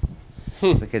minions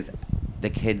because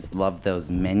the kids love those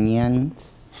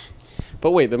minions.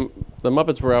 But wait, the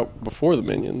Muppets were out before the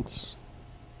Minions.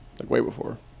 Like way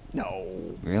before.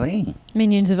 No. Really?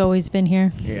 Minions have always been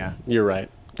here. Yeah. You're right.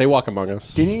 They walk among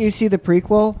us. Didn't you see the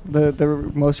prequel, the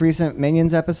most recent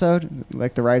Minions episode,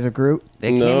 like the Rise of Groot?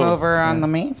 They No. came over on the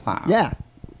Mayflower. Yeah.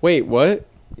 Wait, what?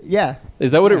 Yeah.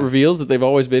 Is that what it reveals, that they've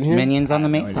always been here? Minions on the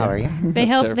Mayflower, yeah. They That's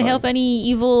help. terrifying. They help any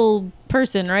evil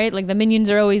person, right? Like the minions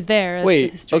are always there. That's the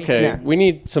Wait, history. okay. Yeah. We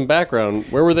need some background.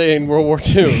 Where were they in World War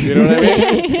II? You know what I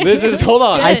mean? This is, hold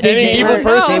on. I think Any they evil were-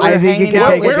 person? they were I think you hanging can out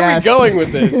take with- a Where are we guess. going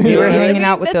with this? We You were know what I hanging mean?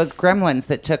 out with those That's- gremlins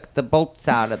that took the bolts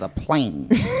out of the plane.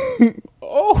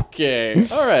 Okay.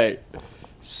 All right.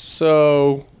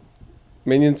 So,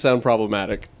 Minions sound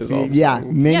problematic, is all I'm Yeah,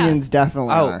 saying. Minions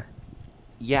definitely Oh. are.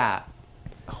 Yeah.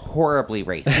 Horribly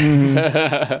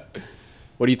racist.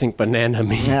 What do you think banana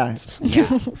means? Yeah.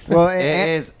 Yeah. Well, It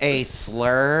is a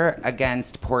slur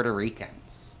against Puerto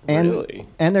Ricans. and, Really?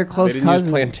 and their They close didn't use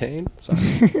cousins. plantain?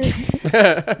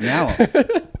 Sorry. No.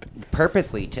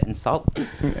 Purposely to insult.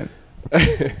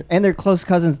 And their close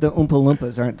cousins, the Oompa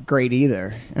Loompas, aren't great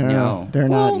either. No. They're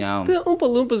not. No. The Oompa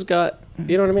Loompas got,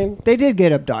 you know what I mean? They did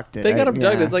get abducted. They got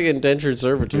abducted. Yeah. It's like indentured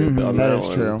servitude. on that is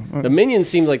one. true. The Minions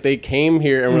seemed like they came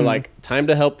here and were like, time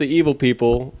to help the evil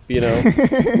people, you know?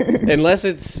 Unless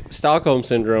it's Stockholm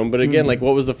Syndrome. But again, like,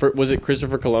 what was the first? Was it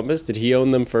Christopher Columbus? Did he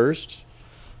own them first?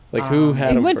 Like, who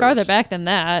had It them went first? farther back than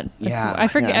that. Like, Yeah. I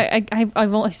forget. Yeah.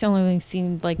 I've only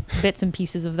seen like bits and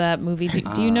pieces of that movie.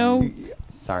 Do you know?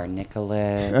 Tsar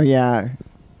Nicholas. Oh yeah.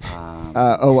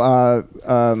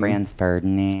 Um, Franz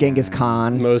Ferdinand. Genghis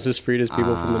Khan. Moses freed his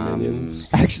people from the Minions.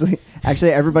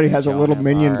 Actually, everybody has a Joan little of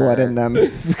minion blood in Arc.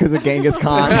 them because of Genghis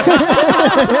Khan.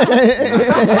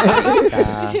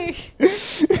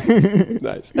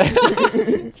 Nice.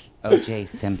 O.J.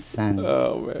 Simpson.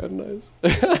 Oh, man, nice.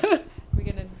 We're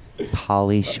gonna.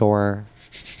 Polly Shore.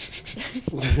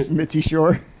 Mitzi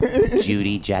Shore.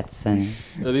 Judy Jetson.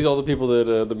 Are these all the people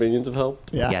that the Minions have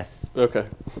helped? Yeah. Yes. Okay.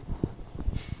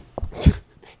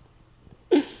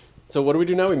 So what do we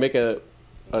do now? We make a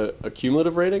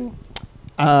cumulative rating?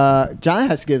 John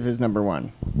has to give his number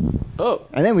one, Oh.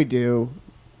 and then we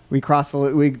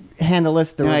hand the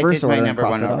list the No, I reverse did my order and number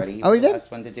cross one it off. already. Oh, you did?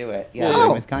 Last one to do it. Yeah, Oh.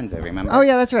 in Wisconsin, remember? Oh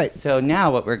yeah, that's right. So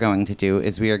now what we're going to do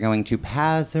is we are going to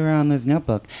pass around this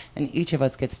notebook, and each of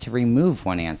us gets to remove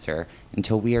one answer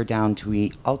until we are down to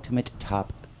the ultimate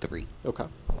top 3. Okay.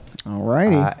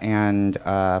 Alrighty. And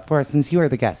Forrest, since you are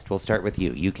the guest, we'll start with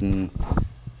you. You can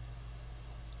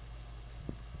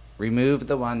remove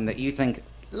the one that you think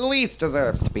least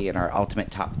deserves to be in our ultimate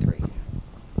top 3.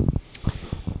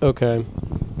 Okay.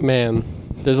 Man,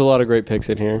 there's a lot of great picks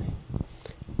in here.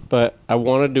 But I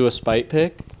want to do a spite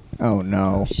pick, Oh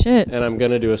no. Shit. and I'm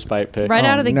going to do a spite pick. Right Oh,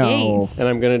 out of the no. gate. And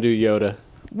I'm going to do Yoda.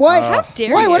 What? How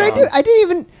dare Why? you? What I do? I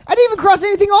didn't even cross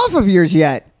anything off of yours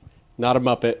yet. Not a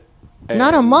Muppet.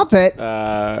 Not a And,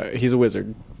 Muppet. He's a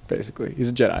wizard, basically.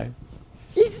 He's a Jedi.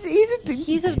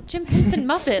 He's a Jim Henson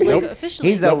Muppet, Nope. like officially.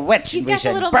 He's a witch. He's We got the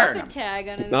should little burn Muppet him. tag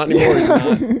on his. Not anymore, he's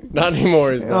not. Not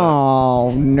anymore, he's not.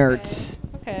 Oh, nerds.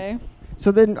 Okay.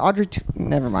 So then Audrey,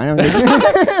 never mind. Wait,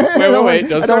 I don't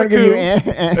don't start want to give you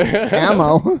coup. ammo.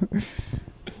 All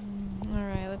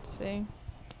right. Let's see.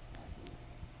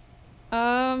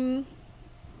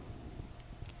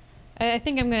 I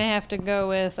think I'm gonna have to go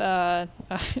with that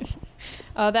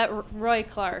Roy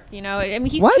Clark. You know, I mean,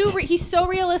 he's What? he's so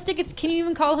realistic. Can you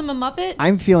even call him a Muppet?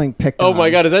 I'm feeling picked Oh on. my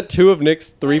god, is that 2 of Nick's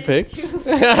 3 That is picks? too-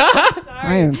 I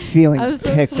Sorry. am feeling I'm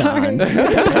so picked sorry. on.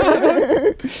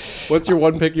 What's your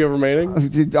one pick you have remaining?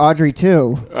 Audrey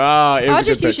too. Ah, it was a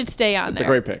Audrey good 2 pick. should stay on It's a there.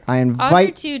 great pick. I Audrey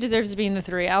invite 2 deserves to be in the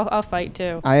 3. I'll fight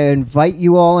too. I invite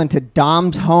you all into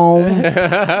Dom's home.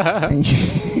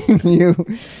 And you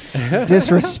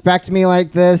disrespect me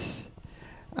like this.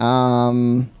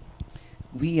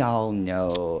 We all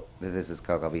know that this is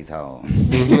Cocobee's home.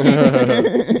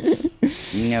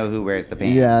 You know who wears the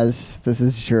pants. Yes, this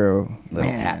is true.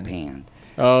 Little Man. cat pants.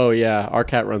 Oh yeah, our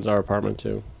cat runs our apartment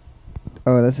too.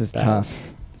 Oh, this is Bad. tough.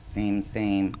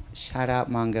 Same. Shout out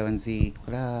Mongo and Zeke.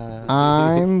 What up?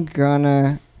 I'm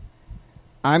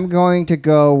going to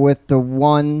go with the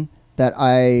one that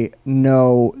I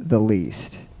know the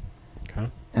least. Okay.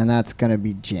 and that's gonna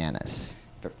be Janice.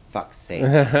 For fuck's sake.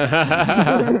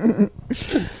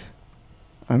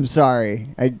 I'm sorry.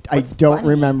 I What's don't funny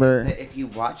remember. is that if you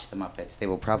watch the Muppets, they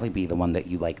will probably be the one that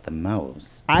you like the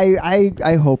most.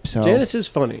 I hope so. Janice is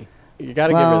funny. You got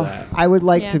to well, give her that. I would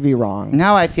like Yeah. to be wrong.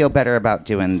 Now I feel better about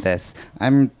doing this.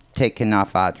 I'm taking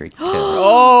off Audrey too.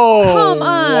 Oh, Come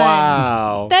on.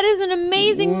 Wow. That is an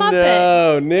amazing Muppet.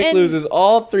 No, Nick And- loses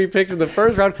all 3 picks in the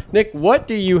first round. Nick, what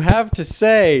do you have to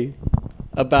say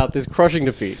about this crushing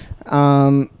defeat?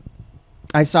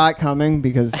 I saw it coming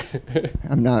because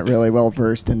I'm not really well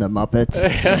versed in the Muppets.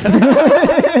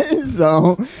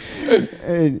 So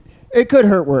it could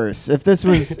hurt worse. If this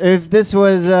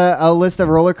was a list of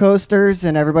roller coasters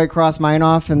and everybody crossed mine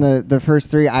off in the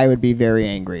first 3, I would be very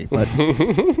angry. But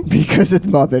because it's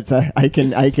Muppets,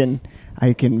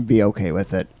 I can be okay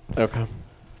with it. Okay.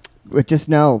 But just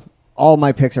know all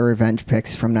my picks are revenge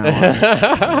picks from now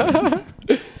on.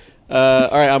 All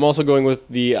right, I'm also going with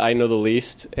the I know the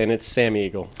least, and it's Sam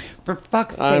Eagle. For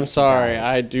fuck's sake. I'm sorry, guys.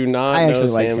 I do not I know actually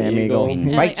like Sam Sam Eagle. Eagle.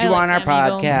 Invite I you like on our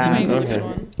Sam Eagle. He podcast. makes a good Okay.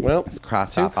 one. Well, Let's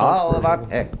cross Too off all of our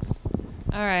picks.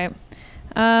 All right.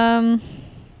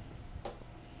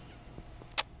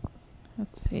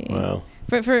 Let's see. wow.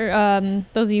 For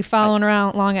those of you following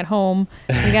around along at home,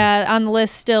 we got on the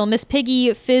list still Miss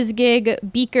Piggy,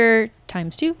 Fizzgig, Beaker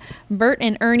 ×2, Bert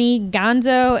and Ernie,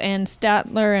 Gonzo, and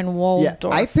Statler and Yeah,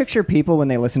 Waldorf. I picture people when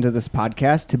they listen to this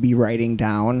podcast to be writing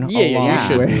down Yeah, you along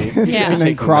should with, be. Yeah. and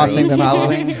then crossing them out.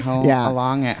 Following home, Yeah.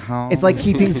 along at home. It's like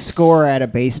keeping score at a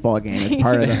baseball game. It's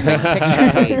part of the thing.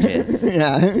 picture pages.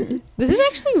 Yeah. This is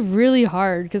actually really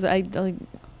hard because I like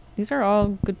these are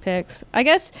all good picks. I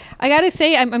guess I gotta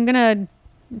say I'm gonna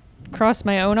cross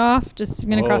my own off. Just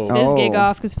gonna cross Oh. Fizzgig Oh.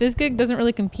 off because Fizzgig doesn't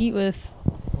really compete with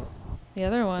the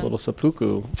other ones. Little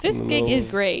seppuku. Fizzgig is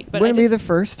great, but Wouldn't I be just, the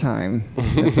first time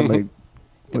that somebody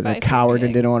was Goodbye, a coward Fizzgig.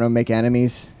 and didn't want to make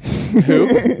enemies. Who?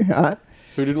 Huh?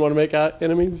 Who didn't want to make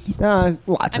enemies? Lots I'm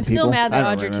of people. still mad I that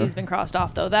don't Audrey remember. 2's been crossed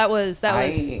off though. That was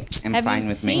I am have fine you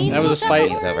with seen making That was a Little spite.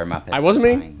 Shop of over Horrors? Muppets. I wasn't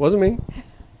It's me. fine. Wasn't me.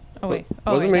 Oh wait,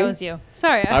 oh Wasn't wait, me. that was you.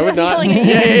 Sorry, I would was not. yelling at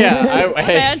you. Yeah. My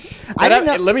bad. I didn't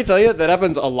know- Let me tell you, that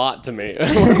happens a lot to me.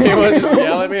 When people just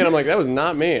yell at me, and I'm like, that was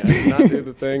not me. I did not do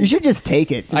the thing. You should just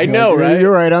take it. Just I be know, like, right?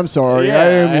 You're right. I'm sorry. Yeah, I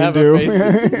didn't I mean have to. a face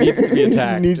that needs to be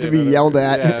attacked. Needs to you be know, yelled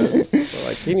at. Yeah, so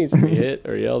like he needs to be hit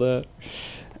or yelled at.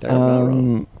 They're not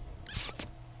wrong.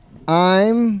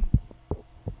 I'm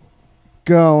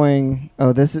going.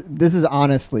 Oh, this is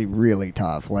honestly really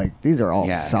tough. Like these are all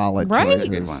Yeah. solid Right? Those are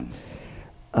choices. good ones.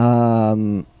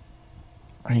 I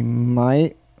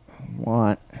might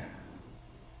want.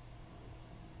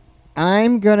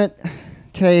 I'm gonna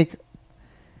take,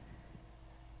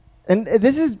 and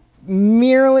this is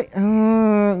merely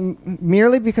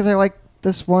because I like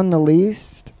this one the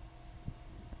least.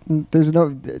 There's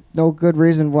no good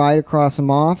reason why to cross them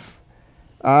off.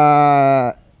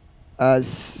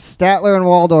 Statler and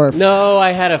Waldorf. No,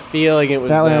 I had a feeling it was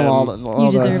Statler them. and Waldorf.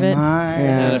 You deserve it. I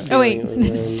had a Yeah. Oh wait. feeling it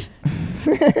was them.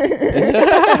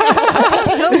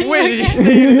 Wait, did you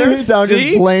say you deserve it? Down just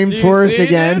See? blamed Do you Forrest see,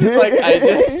 again. dude? Like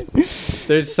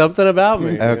there's something about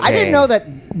me. Okay. I didn't know that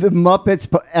the Muppets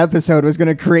episode was going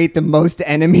to create the most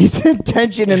enemies and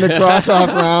tension in the cross-off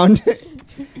round.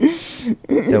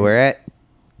 So we're at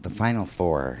the final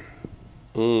 4.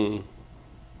 Mm.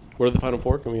 What are the final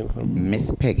 4? Can we get the final 4?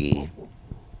 Miss Piggy,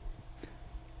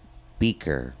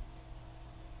 Beaker,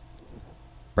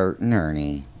 Bert and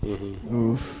Ernie,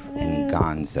 Oof. and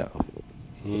Gonzo.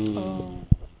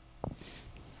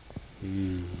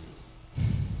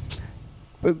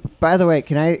 But by the way,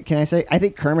 can I say I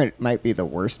think Kermit might be the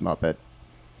worst Muppet.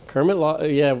 Kermit,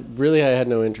 yeah, really, I had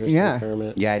no interest Yeah. in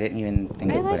Kermit. Yeah, I didn't even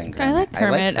think I of like- putting I Kermit. like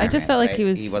Kermit. I just felt like he but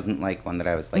was- He wasn't like one that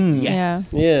I was like, Mm.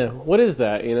 yes. Yeah, what is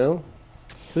that, you know?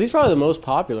 Because he's probably the most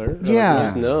popular, Yeah.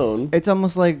 most known. It's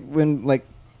almost like when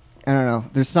I don't know.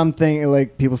 There's something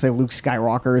like people say Luke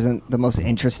Skywalker isn't the most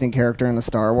interesting character in the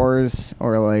Star Wars,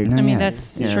 or like No. I mean Yeah.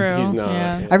 that's Yeah. true. He's not.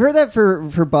 Yeah. I've heard that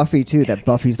for Buffy too. That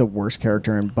Buffy's the worst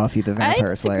character in Buffy the Vampire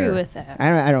disagree Slayer. with that.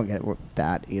 I don't get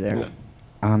that either.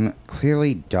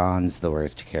 Clearly Dawn's the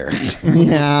worst character.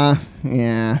 Yeah.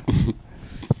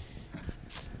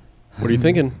 What are you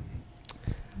thinking?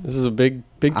 This is a big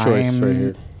choice right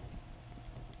here.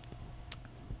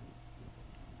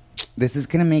 This is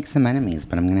gonna make some enemies,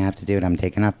 but I'm gonna have to do it. I'm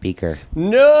taking off Beaker.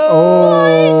 No!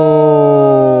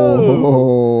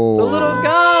 Oh. The little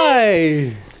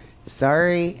guy!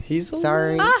 Sorry. He's a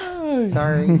sorry. little guy.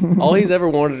 Sorry. All he's ever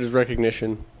wanted is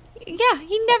recognition. Yeah,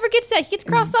 he never gets that. He gets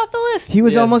crossed off the list. He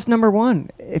was Yeah. almost number one.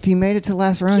 If he made it to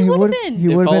last round, He he would've would been. He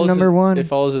would have been number one. It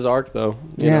follows his arc, though.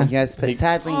 you Yeah. know? Yes, but He-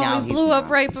 sadly now Oh, he's blew up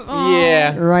not. right. Oh.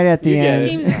 Yeah. Right at the You get end. it.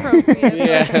 Seems appropriate.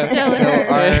 Yeah. But still, it So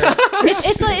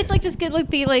hurts. our, It's like just get like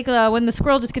the when the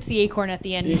squirrel just gets the acorn at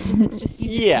the end. It's just you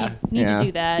just Yeah. need Yeah. to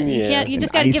do that. You Yeah. can't. You An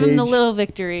just got to Ice give him the Age. little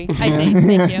victory. Ice Age.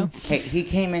 Thank you. hey, he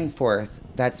came in fourth.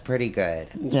 That's pretty good.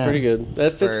 It's Yeah. pretty good.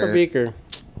 That fits for For Beaker.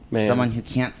 Man. Someone who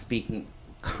can't speak and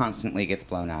constantly gets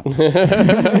blown up.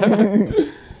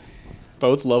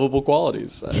 Both lovable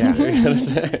qualities. Yeah. I gotta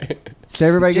say. Did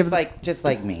everybody give just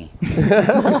like me.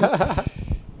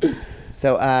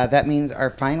 So that means our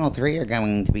final three are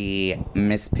going to be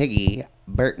Miss Piggy,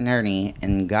 Bert and Ernie,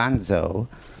 and Gonzo.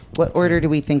 What order do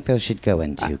we think those should go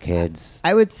into, kids?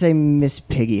 I would say Miss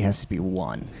Piggy has to be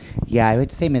one. Yeah, I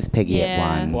would say Miss Piggy Yeah.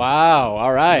 at one. Wow.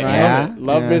 All right. Yeah. Love it.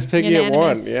 Love Yeah. Miss Piggy at one.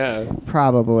 Unanimous. Yeah.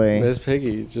 Probably. Miss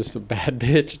Piggy is just a bad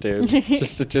bitch,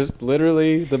 dude. just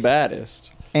literally the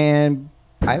baddest. And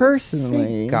I would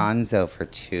personally, say Gonzo for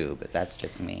two, but that's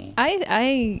just me.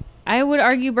 I would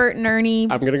argue Bert and Ernie.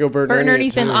 I'm gonna go Bert Bert and Ernie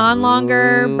Ernie's at been two. on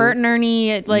longer. Ooh. Bert and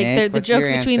Ernie, like Nick, the what's your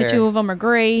jokes between the answer? two of them are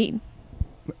great.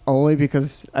 only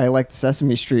because I liked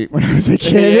Sesame Street when I was a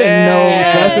kid Yes. and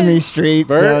know Sesame Street,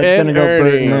 so Bert it's and gonna go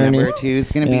Bert Ernie. and Ernie. Number two is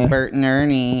going to Yeah. be Bert and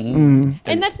Ernie.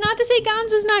 And that's not to say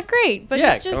Gonzo's not great, but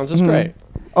Yeah, it's just Gonzo's great.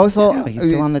 Oh, so No, he's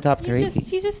still on the top three.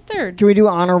 he's just third. can we do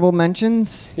honorable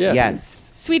mentions? Yeah. Yes.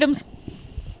 Sweetums.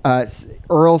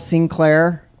 Earl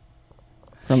Sinclair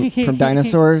from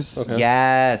Dinosaurs. Okay.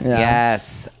 Yes, Yeah.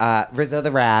 yes. Rizzo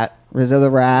the Rat, Rizzo the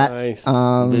Rat. Nice.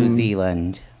 New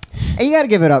Zealand. And you got to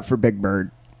give it up for Big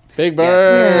Bird. Big Yes,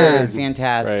 Bird. Bird is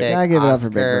fantastic. Right. Gotta give it up for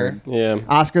Big Oscar, Bird. Yeah.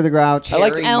 Oscar the Grouch. I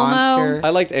liked Hairy Elmo. Monster. I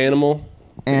liked Animal.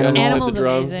 The guy who Animal. played Animal's the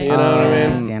drum. amazing. You know what I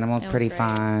Yes, mean? Animal's pretty That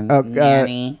was great. fun. Oh,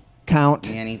 Nanny.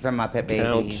 Count. Nanny from Muppet Count.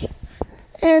 Babies.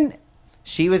 And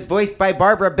She was voiced by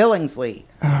Barbara Billingsley.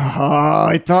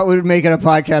 I thought we would make it a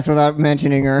podcast without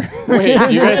mentioning her. Wait,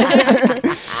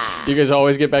 you guys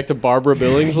always get back to Barbara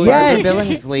Billingsley? Yes. Barbara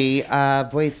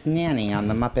Billingsley voiced Nanny on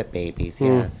the Muppet Babies,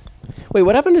 yes. Wait,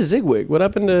 what happened to Zigwig? What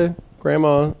happened to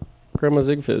Grandma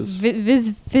Zigfizz?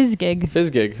 Fizzgig.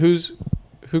 Fizzgig.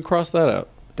 Who crossed that out?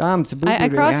 Dom, I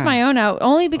crossed Yeah. my own out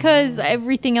only because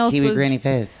everything else Kiwi was Granny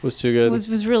Fizz. Was too good.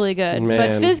 was really good. Man.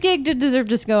 But Fizzgig did deserve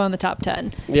to go on the top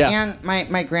 10. yeah. And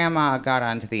my grandma got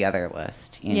onto the other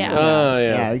list. You Yeah. know. Oh, Yeah,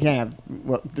 yeah. you can't have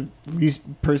the least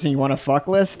person you want to fuck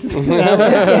list. That's You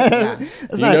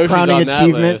not know a she's crowning on that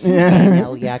achievement. list. Yeah.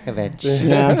 Danielle Yakovich.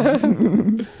 Yeah.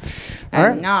 And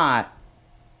Alright. not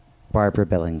Barbara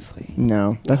Billingsley.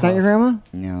 No, that's not your grandma.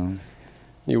 No.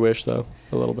 You wish, though,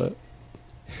 a little bit.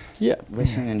 Yeah.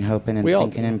 Wishing and hoping and We all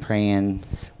thinking do. and praying.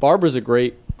 Barbara's a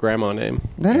great grandma name.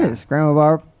 That is Grandma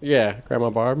Barb. Yeah, Grandma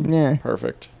Barb. Yeah.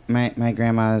 Perfect. My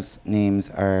grandma's names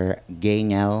are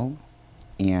Gaynell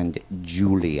and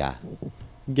Julia.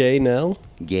 Gay Nell?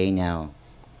 Gaynell.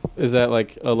 Is that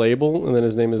like a label and then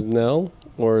his name is Nell?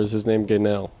 Or is his name Gay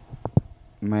Nell?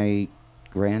 My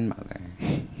grandmother.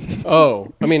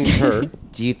 Oh, I mean, her.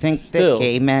 Do you think Still. that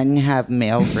gay men have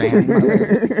male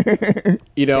grandmothers?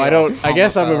 You know, I Yeah, don't. I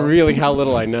guess I'm homophobe. revealing how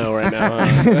little I know right now.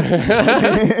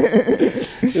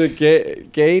 Huh?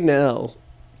 Gay Nell.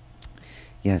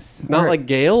 Yes. Not like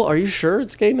Gail? Are you sure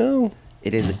it's Gay Nell?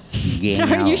 It is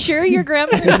Gaynell. Are you sure your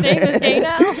grandmother's name is gay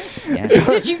now? Yeah.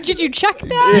 Did you check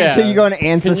that? Yeah. Can you go on Can you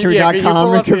Ancestry.com and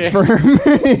pull up the- confirm?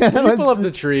 Yeah, Can you pull up let's-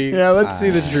 the tree? yeah, let's see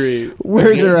the tree.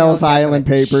 Where's Yeah, her Ellis yeah, Island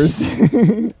yeah. papers?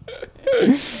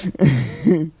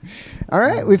 All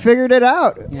right, we figured it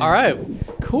out. All right.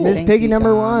 Cool. Miss Thank Piggy you, number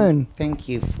Dom. one. Thank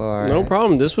you for. No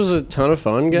problem. This was a ton of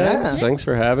fun, guys. Yeah. Thanks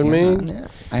for having me. Yeah.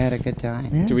 I had a good time.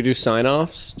 Yeah. Do we do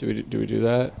sign-offs? Do we do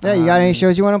that? Yeah, you got any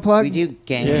shows you want to plug? We do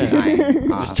gang Yeah.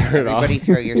 sign off. Just turn it off. Everybody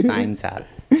throw your signs up.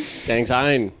 Gang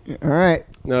sign. All right.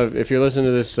 No, if you're listening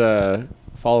to this,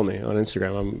 follow me on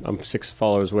Instagram. I'm 6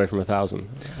 followers away from 1,000.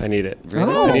 I need it.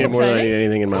 Really? Oh, I need it that's more than I exciting. need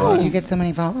anything in my How did life. you get so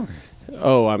many followers?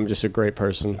 Oh, I'm just a great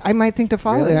person. I might think to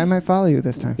follow Really? you. I might follow you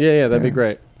this time. Yeah, that'd be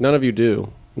great. None of you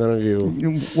do. None of you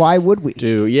Why would we?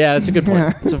 do. Yeah, that's a good point.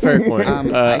 That's a fair point.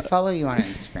 I follow you on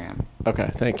Instagram. Okay,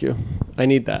 thank you. I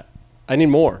need that. I need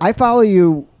more. I follow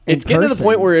you. in It's getting to the person.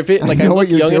 point where if it like I know what look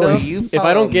you're young doing. enough, You if I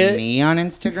follow don't get, me on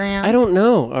Instagram, I don't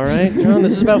know. All right, John,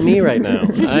 this is about me right now.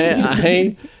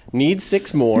 I need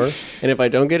 6 more, and if I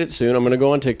don't get it soon, I'm gonna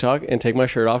go on TikTok and take my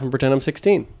shirt off and pretend I'm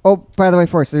 16. Oh, by the way,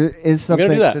 Forrest, there is I'm something.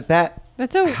 gonna do that. does that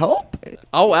That's a help?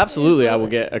 Oh, absolutely, I will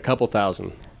get a couple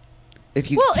thousand. If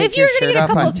you well. take If you're your gonna shirt get a off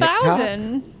couple on TikTok,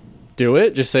 thousand, Do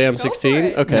it. Just say I'm go for 16.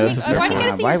 it. Okay, I that's a mean, fair why do you point.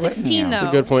 gotta say Why you're wouldn't 16 you? though? That's a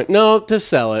good point. No, to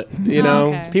sell it. You know,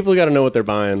 okay. people got to know what they're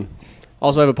buying.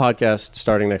 Also, I have a podcast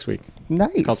starting next week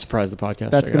Nice. called Surprise the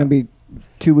Podcast. That's Check it going to out. be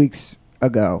 2 weeks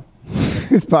ago.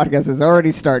 This podcast has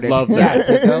already started. Love that. Yeah,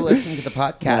 so go listen to the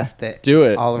podcast that's Do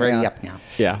it. already Yeah. up now.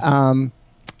 Yeah.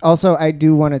 Also, I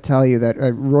do want to tell you that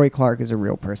Roy Clark is a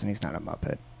real person. He's not a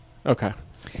Muppet. Okay.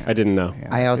 I didn't know. Yeah.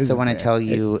 I also Is- want to tell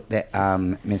you that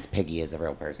Miss Piggy is a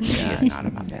real person. She is not a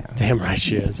Muppet. Damn right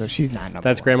she is. So she's not a Muppet.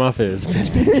 That's Grandma Fizz.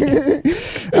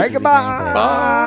 All right, goodbye. Bye.